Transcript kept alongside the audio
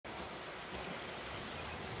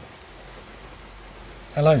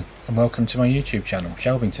Hello and welcome to my YouTube channel,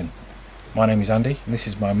 Shelvington. My name is Andy and this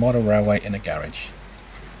is my model railway in a garage.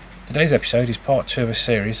 Today's episode is part 2 of a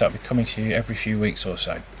series that will be coming to you every few weeks or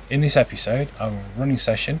so. In this episode I will have a running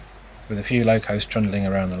session with a few locos trundling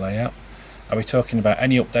around the layout. I'll be talking about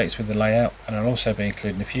any updates with the layout, and I'll also be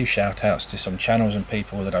including a few shout outs to some channels and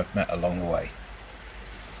people that I've met along the way.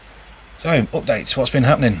 So, updates, what's been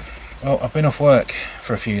happening? Well, I've been off work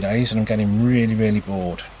for a few days and I'm getting really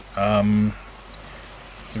bored.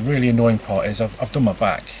 The really annoying part is I've done my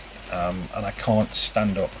back and I can't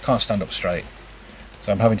stand up straight,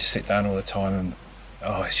 so I'm having to sit down all the time, and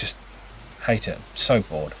it's just, hate it, I'm so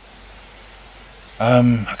bored.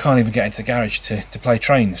 I can't even get into the garage to play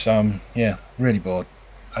trains, so yeah, really bored.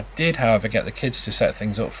 I did however get the kids to set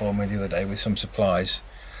things up for me the other day with some supplies,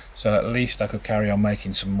 so at least I could carry on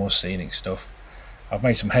making some more scenic stuff. I've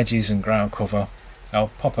made some hedges and ground cover.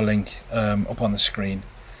 I'll pop a link up on the screen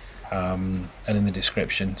and in the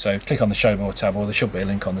description, so click on the show more tab, or there should be a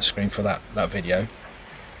link on the screen for that video.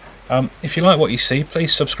 If you like what you see,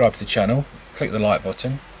 please subscribe to the channel, click the like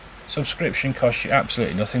button. Subscription costs you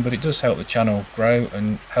absolutely nothing, but it does help the channel grow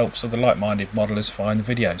and helps other like-minded modelers find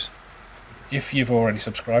the videos. If you've already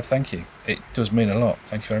subscribed, thank you, it does mean a lot,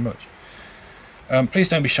 thank you very much. Please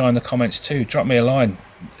don't be shy in the comments too, drop me a line,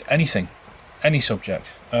 anything, any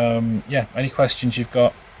subject, yeah, any questions you've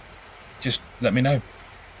got, just let me know.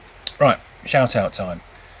 Right, shout out time.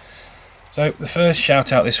 So the first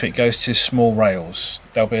shout out this week goes to Small Rails.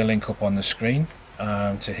 There'll be a link up on the screen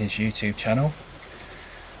to his YouTube channel.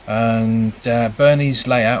 And Bernie's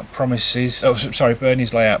layout proves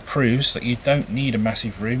that you don't need a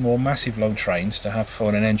massive room or massive long trains to have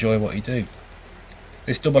fun and enjoy what you do.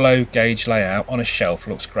 This 00 gauge layout on a shelf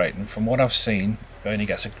looks great, and from what I've seen, Bernie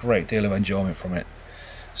gets a great deal of enjoyment from it.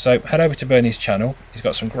 So head over to Bernie's channel, he's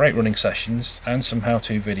got some great running sessions and some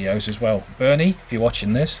how-to videos as well. Bernie, if you're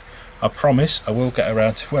watching this, I promise I will get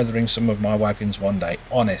around to weathering some of my wagons one day,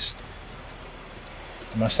 honest.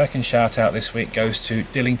 And my second shout out this week goes to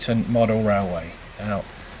Dylington Model Railway. Now,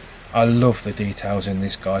 I love the details in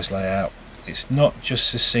this guy's layout. It's not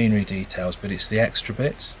just the scenery details, but it's the extra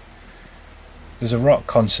bits. There's a rock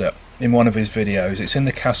concert in one of his videos, it's in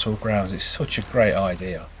the castle grounds, it's such a great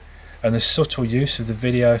idea. And the subtle use of the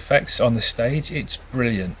video effects on the stage, it's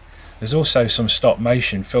brilliant. There's also some stop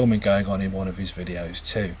motion filming going on in one of his videos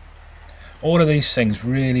too. All of these things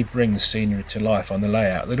really bring the scenery to life on the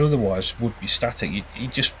layout that otherwise would be static. You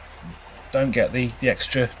just don't get the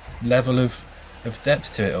extra level of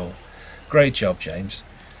depth to it all. Great job, James.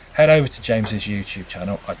 Head over to James's YouTube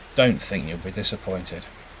channel, I don't think you'll be disappointed.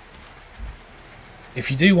 If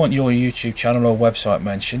you do want your YouTube channel or website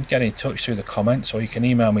mentioned, get in touch through the comments, or you can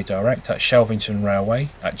email me direct at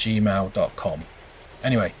shelvingtonrailway@gmail.com.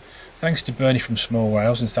 Anyway, thanks to Bernie from Small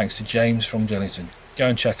Rails and thanks to James from Dylington. Go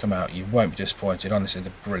and check them out, you won't be disappointed, honestly,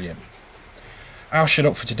 they're brilliant. I'll shut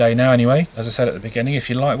up for today now anyway. As I said at the beginning, if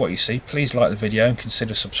you like what you see, please like the video and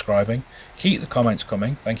consider subscribing. Keep the comments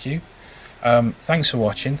coming, thank you. Thanks for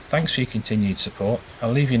watching, thanks for your continued support.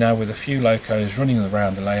 I'll leave you now with a few locos running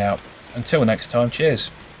around the layout. Until next time,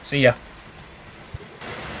 cheers. See ya.